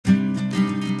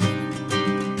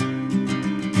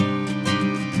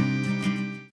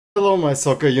Hello my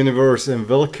soccer universe and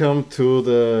welcome to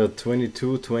the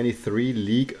 22-23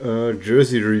 League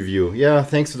jersey review. Yeah,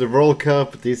 thanks to the World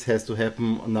Cup, this has to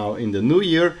happen now in the new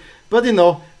year. But you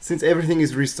know, since everything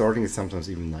is restarting, it's sometimes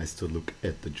even nice to look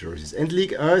at the jerseys. And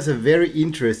Ligue 1 is a very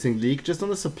interesting league, just on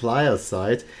the supplier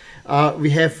side. We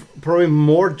have probably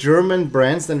more German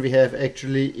brands than we have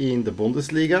actually in the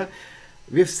Bundesliga.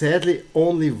 We have sadly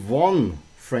only one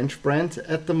French brand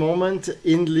at the moment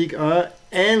in Ligue 1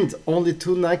 and only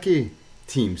two Nike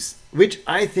teams, which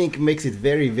I think makes it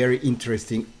very, very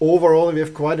interesting. Overall, we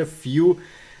have quite a few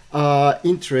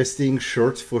interesting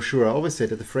shirts for sure. I always say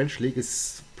that the French league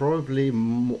is probably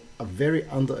very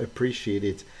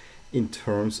underappreciated in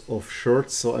terms of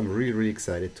shirts, so I'm really, really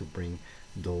excited to bring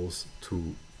those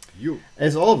to you.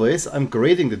 As always, I'm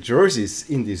grading the jerseys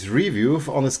in this review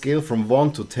on a scale from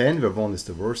 1 to 10, where 1 is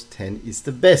the worst, 10 is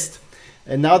the best.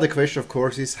 And now the question, of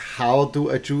course, is how do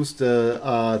I choose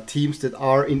the teams that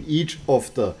are in each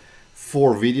of the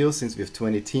 4 videos, since we have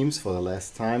 20 teams for the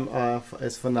last time,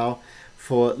 as for now,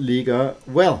 for Liga.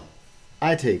 Well,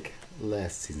 I take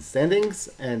last season standings,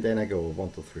 and then I go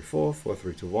 1, 2, 3, 4, 4,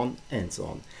 3, 2, 1, and so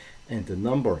on. And the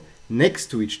number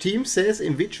next to each team says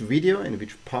in which video and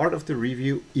which part of the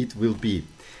review it will be.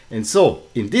 And so,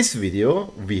 in this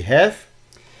video, we have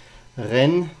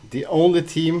Rennes, the only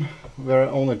team where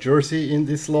I own a jersey in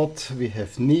this lot. We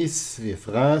have Nice, we have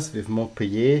Reims, we have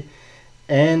Montpellier,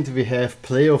 and we have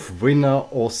playoff winner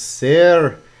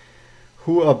Auxerre,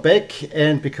 who are back.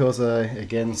 And because I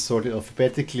again sorted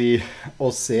alphabetically,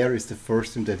 Auxerre is the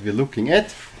first team that we're looking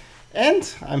at.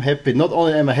 And I'm happy, not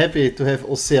only am I happy to have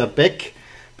Auxerre back,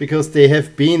 because they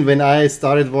have been, when I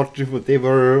started watching, they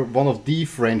were one of the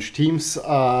French teams,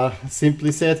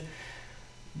 simply said.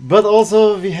 But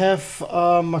also we have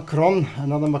Macron,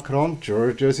 another Macron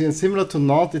jersey, and similar to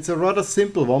Nantes, it's a rather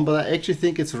simple one, but I actually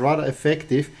think it's rather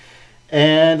effective.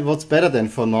 And what's better than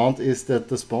for Nantes is that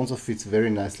the sponsor fits very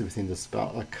nicely within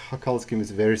the color scheme.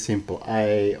 Is very simple.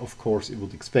 I, of course,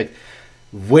 would expect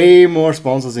way more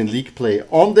sponsors in league play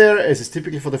on there, as is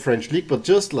typically for the French league, but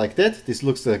just like that, this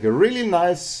looks like a really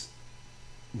nice,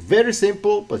 very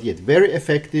simple but yet very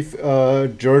effective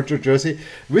jersey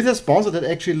with a sponsor that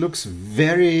actually looks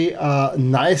very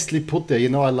nicely put there. You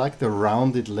know, I like the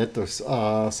rounded letters,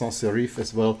 sans serif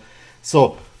as well,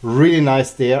 so really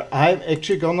nice there. I'm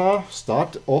actually gonna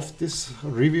start off this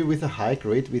review with a high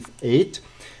grade with 8.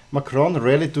 Macron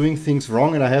rarely doing things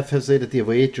wrong, and I have to say that the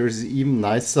away jersey is even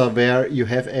nicer, where you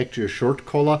have actually a short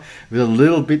collar with a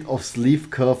little bit of sleeve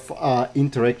cuff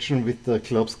interaction with the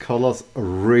club's colors.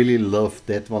 Really love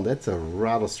that one. That's a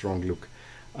rather strong look.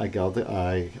 I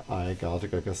gotta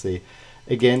say.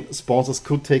 Again, sponsors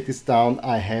could take this down.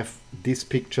 I have this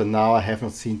picture now. I have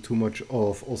not seen too much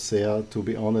of Auxerre, to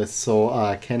be honest, so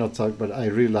I cannot talk, but I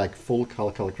really like full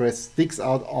color crest. Sticks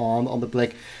out on the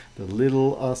black. The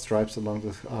little stripes along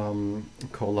the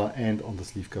collar and on the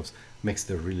sleeve cuffs makes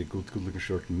the really good looking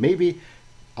shirt. Maybe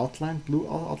blue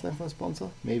outline for a sponsor,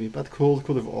 maybe, but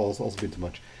could have also been too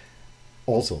much.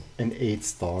 Also an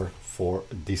 8-star for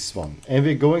this one. And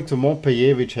we're going to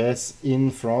Montpellier, which has in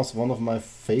France one of my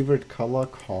favorite color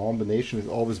combinations.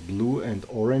 It's always blue and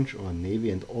orange, or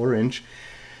navy and orange.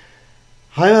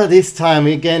 However, this time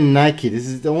again Nike. This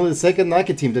is only the second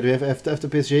Nike team that we have after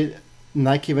PSG.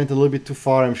 Nike went a little bit too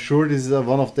far. I'm sure this is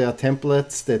one of their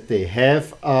templates that they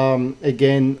have.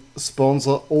 Again,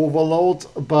 sponsor overload,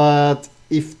 but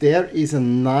if there is a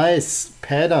nice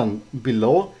pattern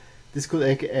below, this could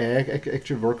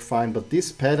actually work fine. But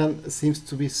this pattern seems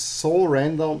to be so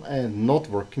random and not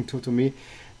working to me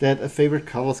that a favorite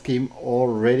color scheme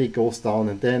already goes down.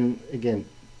 And then again,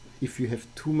 if you have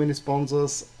too many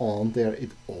sponsors on there,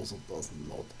 it also does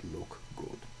not look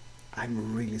good.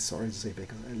 I'm really sorry to say,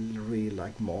 because I really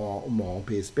like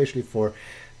Montpellier, especially for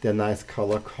their nice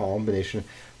color combination.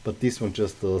 But this one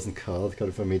just doesn't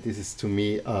cut for me. This is to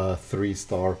me a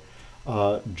 3-star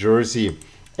jersey.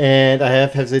 And I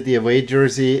have to say the away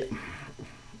jersey,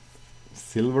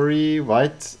 silvery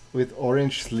white with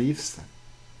orange sleeves.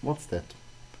 What's that?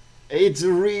 It's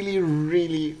really,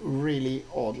 really, really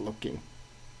odd looking.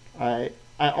 I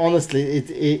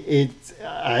honestly,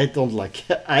 I don't like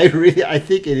it. I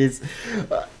think it is,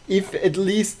 if at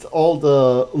least all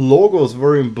the logos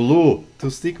were in blue to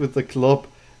stick with the club,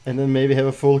 and then maybe have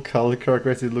a full color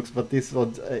crest it looks, but this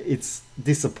one, it's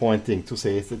disappointing to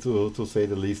say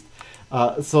the least.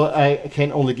 So I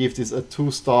can only give this a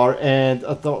 2-star, and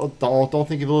I don't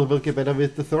think it will get better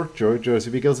with the third jersey,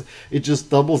 because it just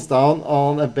doubles down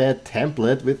on a bad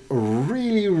template with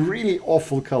really, really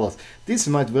awful colors. This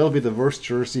might well be the worst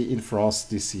jersey in France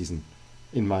this season.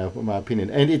 in my opinion.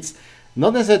 And it's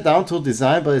not necessarily down to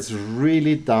design, but it's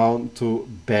really down to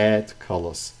bad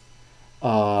colors.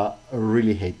 I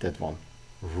really hate that one.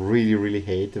 Really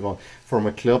hate that one. From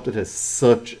a club that has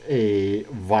such a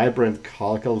vibrant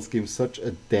color scheme, such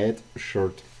a dead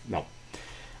shirt. No.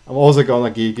 I'm also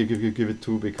gonna give it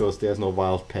 2 because there's no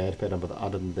wild pattern, but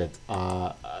other than that,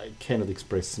 I cannot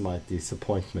express my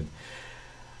disappointment.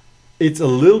 It's a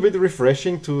little bit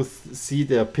refreshing to see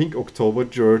the pink October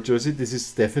jersey. This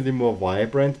is definitely more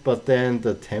vibrant, but then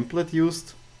the template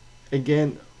used,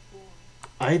 again,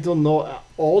 I don't know,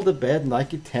 all the bad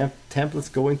Nike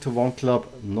templates go into one club,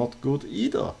 not good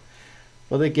either.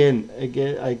 But again, I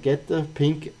get the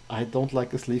pink. I don't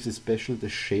like the sleeves, especially the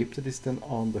shape that is then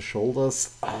on the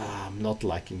shoulders. I'm not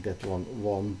liking that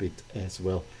one bit as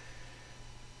well.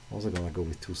 Also gonna go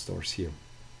with 2 stars here.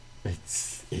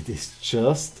 It is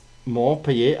just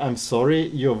Montpellier. I'm sorry,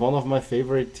 you're one of my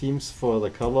favorite teams for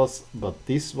the colors, but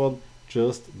this one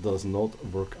just does not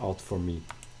work out for me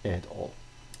at all.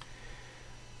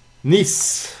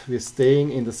 Nice, we're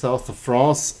staying in the south of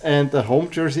France, and the home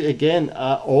jersey again,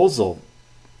 also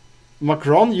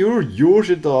Macron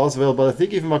usually does well, but I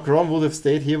think if Macron would have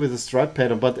stayed here with a stripe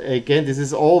pattern, but again, this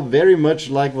is all very much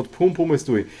like what Pum is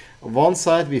doing. One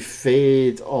side we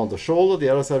fade on the shoulder, the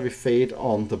other side we fade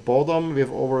on the bottom. We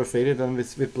have over faded and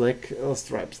with black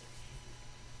stripes.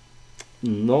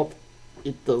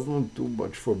 It doesn't do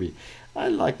much for me. I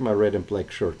like my red and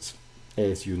black shirts,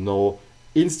 as you know,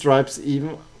 in stripes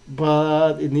even,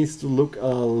 but it needs to look a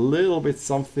little bit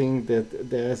something that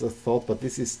there's a thought. But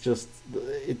this is just,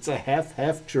 it's a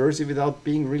half jersey without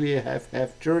being really a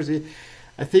half jersey.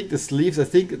 I think the sleeves, I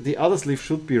think the other sleeve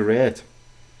should be red.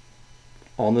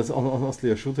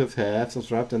 Honestly, I should have some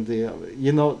stripes, and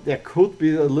there could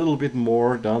be a little bit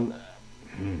more done.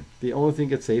 The only thing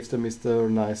that saves them is the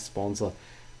nice sponsor,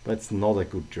 but it's not a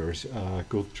good jersey.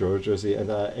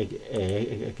 And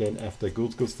again, after a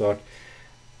good start,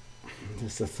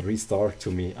 it's a 3-star to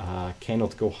me.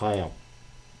 Cannot go higher.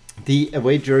 The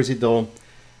away jersey, though,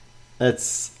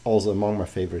 that's also among my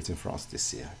favorites in France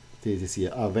this year.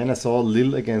 When I saw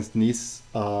Lille against Nice,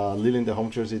 Lille in the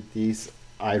home jersey,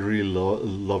 I really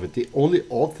love it. The only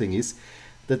odd thing is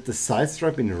that the side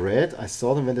stripe in red, I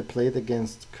saw them when they played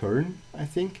against Köln, I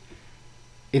think.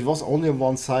 It was only on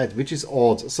one side, which is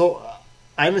odd. So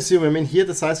I'm assuming, here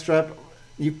the side stripe,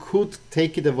 you could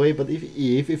take it away, but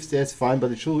if that's fine,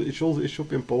 but it should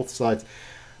be on both sides.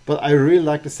 But I really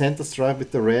like the center stripe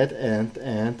with the red and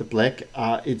the black.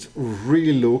 It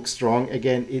really looks strong.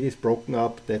 Again, it is broken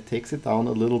up. That takes it down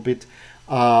a little bit.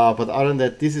 But other than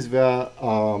that, this is where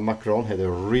Macron had a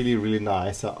really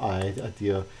nice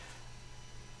idea.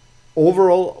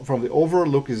 Overall, from the overall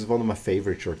look, this is one of my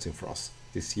favorite shirts in France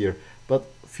this year. But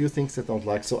a few things I don't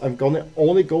like, so I'm gonna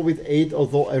only go with 8,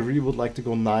 although I really would like to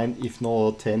go 9, if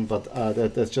not 10. But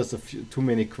that's just too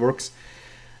many quirks.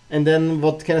 And then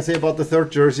what can I say about the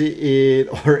third jersey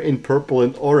in purple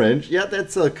and orange? Yeah,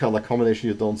 that's a color combination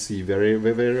you don't see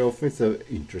very often. It's an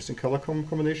interesting color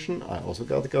combination. I also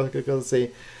gotta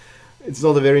say, it's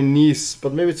not a very Nice,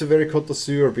 but maybe it's a very Côte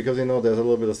d'Azur, because there's a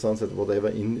little bit of sunset, whatever,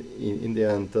 in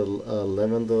there, and the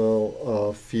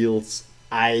lavender fields.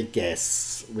 I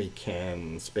guess we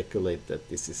can speculate that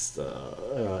this is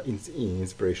the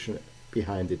inspiration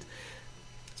behind it.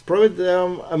 It's probably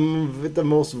with the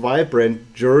most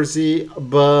vibrant jersey,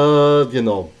 but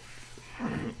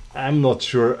I'm not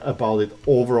sure about it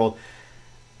overall.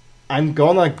 I'm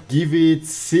gonna give it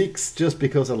 6 just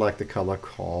because I like the color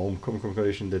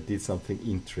combination that did something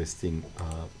interesting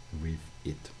with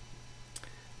it.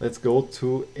 Let's go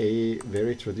to a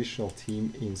very traditional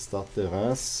team in Stade de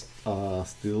Reims,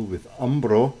 still with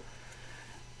Umbro.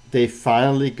 They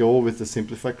finally go with the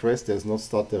simplified crest. There's no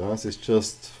Stade de Reims, it's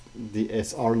just the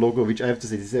SR logo, which I have to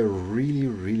say, this is a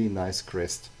really nice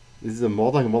crest. This is a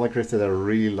modern crest that I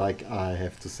really like, I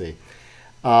have to say.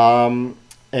 And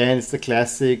it's the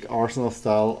classic Arsenal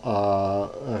style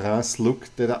Reims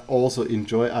look that I also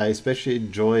enjoy. I especially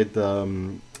enjoy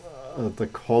the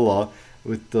collar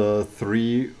with the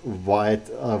 3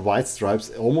 white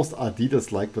stripes, almost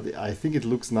Adidas like, but I think it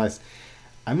looks nice.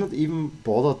 I'm not even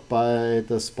bothered by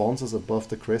the sponsors above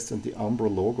the crest and the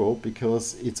Umbro logo,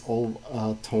 because it's all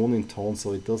tone in tone,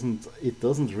 so it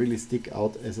doesn't really stick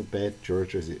out as a bad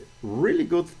jersey. Really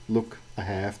good look, I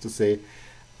have to say.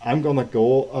 I'm gonna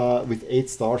go with 8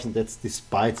 stars, and that's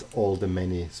despite all the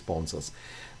many sponsors.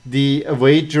 The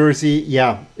away jersey,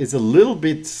 yeah, is a little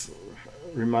bit,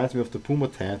 reminds me of the Puma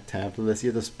template. I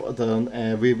see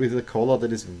with the collar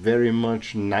that is very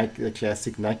much Nike, the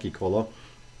classic Nike collar.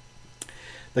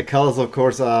 The colors, of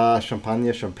course, are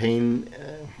champagne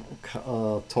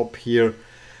top here.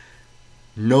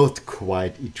 not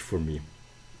quite it for me.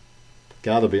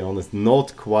 Gotta be honest,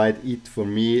 not quite it for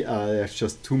me. There's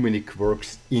just too many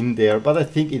quirks in there, but I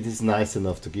think it is nice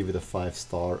enough to give it a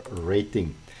 5-star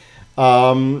rating.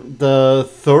 The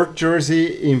third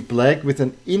jersey in black with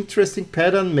an interesting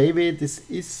pattern. Maybe this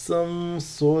is some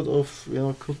sort of, you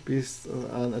know, could be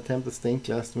an attempt at stained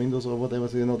glass windows or whatever.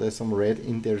 So, you know, there's some red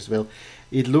in there as well.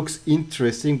 It looks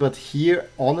interesting, but here,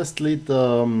 honestly,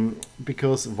 the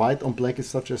because white on black is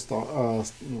such a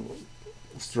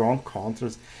strong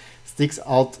contrast, sticks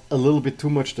out a little bit too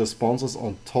much. The sponsors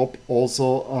on top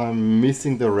also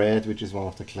missing the red, which is one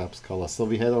of the club's colors. So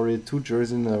we had already 2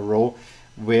 jerseys in a row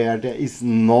where there is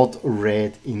not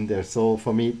red in there. So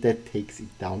for me, that takes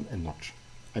it down a notch.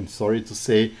 I'm sorry to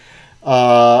say.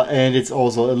 And it's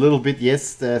also a little bit,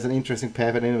 yes, there's an interesting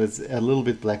pattern in it. It's a little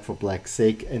bit black for black's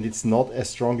sake, and it's not a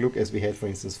strong look as we had, for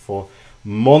instance, for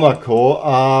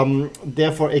Monaco.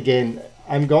 Therefore, again,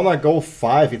 I'm gonna go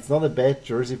 5. It's not a bad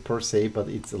jersey per se, but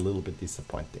it's a little bit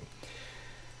disappointing.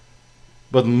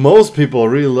 But most people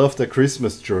really love the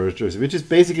Christmas jersey, which is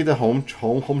basically the home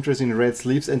jersey in red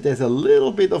sleeves, and there's a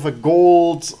little bit of a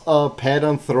gold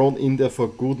pattern thrown in there for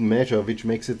good measure, which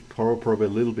makes it probably a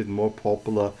little bit more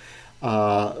popular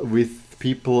with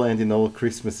people, and, you know,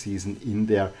 Christmas season in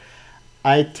there.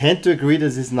 I tend to agree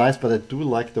this is nice, but I do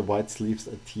like the white sleeves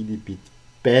a teeny bit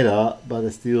better, but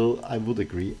I would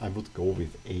agree. I would go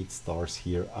with 8 stars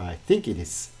here. I think it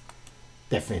is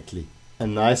definitely a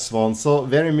nice one. So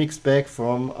very mixed bag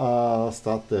from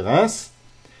Stade de Reims,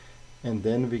 and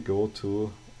then we go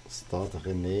to Stade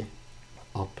Rennais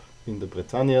up in the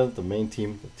Bretagne, the main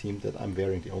team, the team that I'm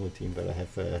wearing, the only team where I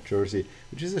have a jersey,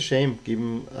 which is a shame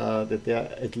given that there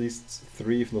are at least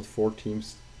 3 if not 4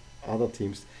 teams, other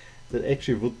teams that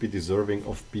actually would be deserving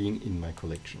of being in my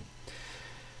collection.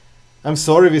 I'm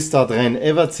sorry with Stade Rennes.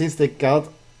 Ever since they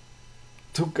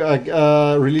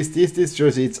released this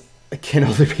jersey, it can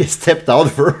only be stepped out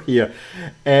for here.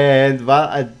 And while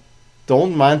I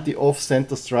don't mind the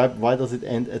off-center stripe, why does it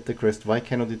end at the crest? Why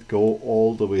cannot it go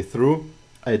all the way through?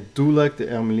 I do like the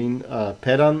ermine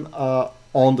pattern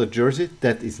on the jersey.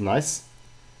 That is nice,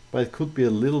 but it could be a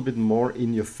little bit more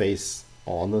in your face,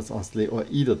 honestly, or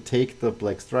either take the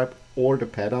black stripe or the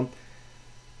pattern.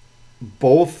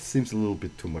 Both seems a little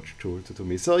bit too much to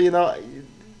me. So, you know,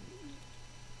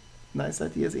 nice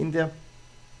ideas in there,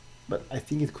 but I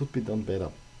think it could be done better.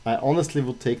 I honestly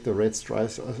would take the red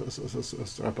stripe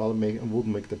out and would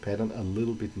make the pattern a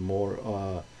little bit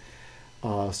more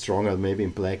stronger, maybe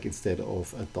in black instead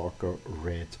of a darker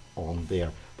red on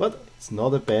there. But it's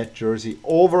not a bad jersey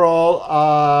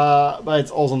overall, but it's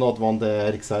also not one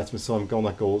that excites me, so I'm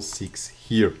gonna go 6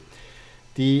 here.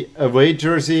 The away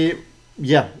jersey,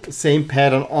 yeah, same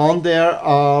pattern on there.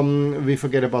 We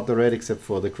forget about the red except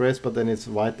for the crest, but then it's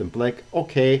white and black.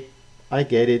 Okay, I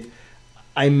get it.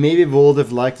 I maybe would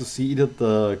have liked to see either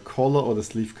the collar or the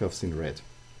sleeve cuffs in red.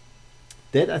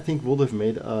 That, I think, would have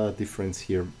made a difference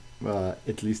here,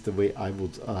 at least the way I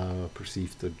would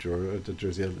perceive the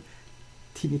jersey. A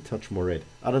teeny touch more red.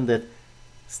 Other than that,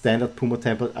 standard Puma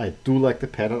template. I do like the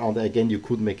pattern on there. Again, you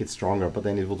could make it stronger, but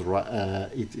then it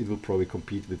would probably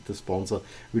compete with the sponsor,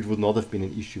 which would not have been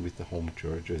an issue with the home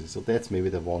jersey. So that's maybe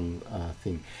the one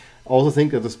thing. I also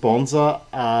think that the sponsor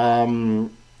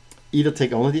either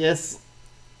take only the S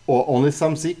or only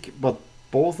some SIG, but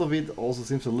both of it also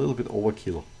seems a little bit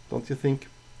overkill, don't you think?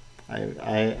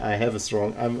 I have a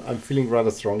strong, I'm feeling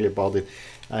rather strongly about it.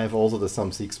 I have also the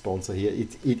some SIG sponsor here.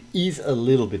 It is a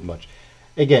little bit much.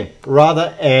 Again,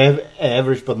 rather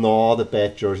average, but not a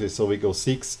bad jersey, so we go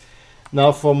 6.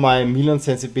 Now for my Milan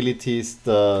sensibilities,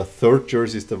 the third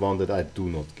jersey is the one that I do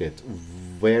not get.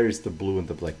 Where is the blue and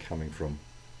the black coming from?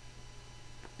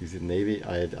 Is it navy?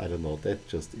 I don't know. That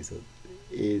just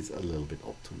is a little bit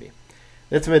odd to me.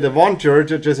 That's why the one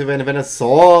jersey, when I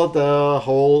saw the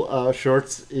whole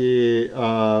shirts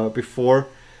before,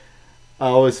 I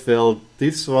always felt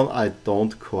this one I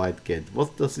don't quite get.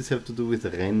 What does this have to do with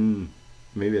Rennes?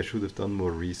 Maybe I should have done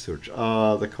more research.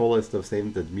 The color is the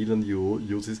same that Milan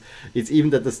uses. It's even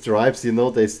that the stripes, you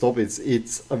know, they stop.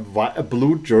 It's a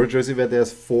blue jersey where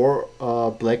there's 4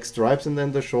 black stripes, and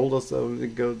then the shoulders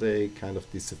they kind of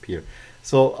disappear.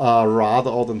 So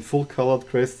rather odd than full colored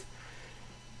crest.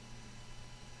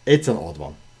 It's an odd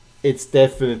one. It's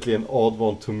definitely an odd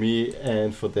one to me,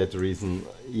 and for that reason,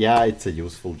 yeah, it's a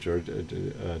useful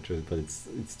jersey, but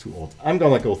it's too odd. I'm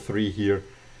gonna go 3 here.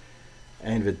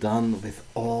 And we're done with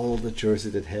all the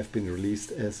jerseys that have been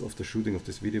released as of the shooting of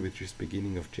this video, which is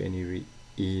beginning of January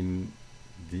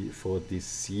for this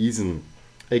season.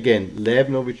 Again, let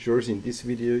me know which jersey in this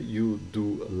video you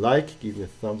do like. Give me a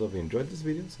thumbs up if you enjoyed this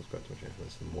video. Subscribe to my channel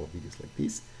for some more videos like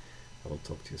this. I will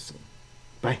talk to you soon.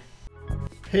 Bye!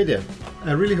 Hey there,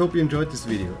 I really hope you enjoyed this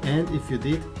video, and if you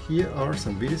did, here are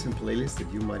some videos and playlists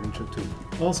that you might enjoy too.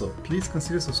 Also, please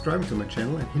consider subscribing to my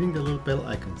channel and hitting the little bell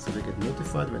icon so you get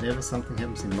notified whenever something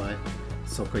happens in my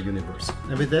soccer universe.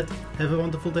 And with that, have a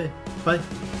wonderful day.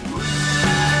 Bye!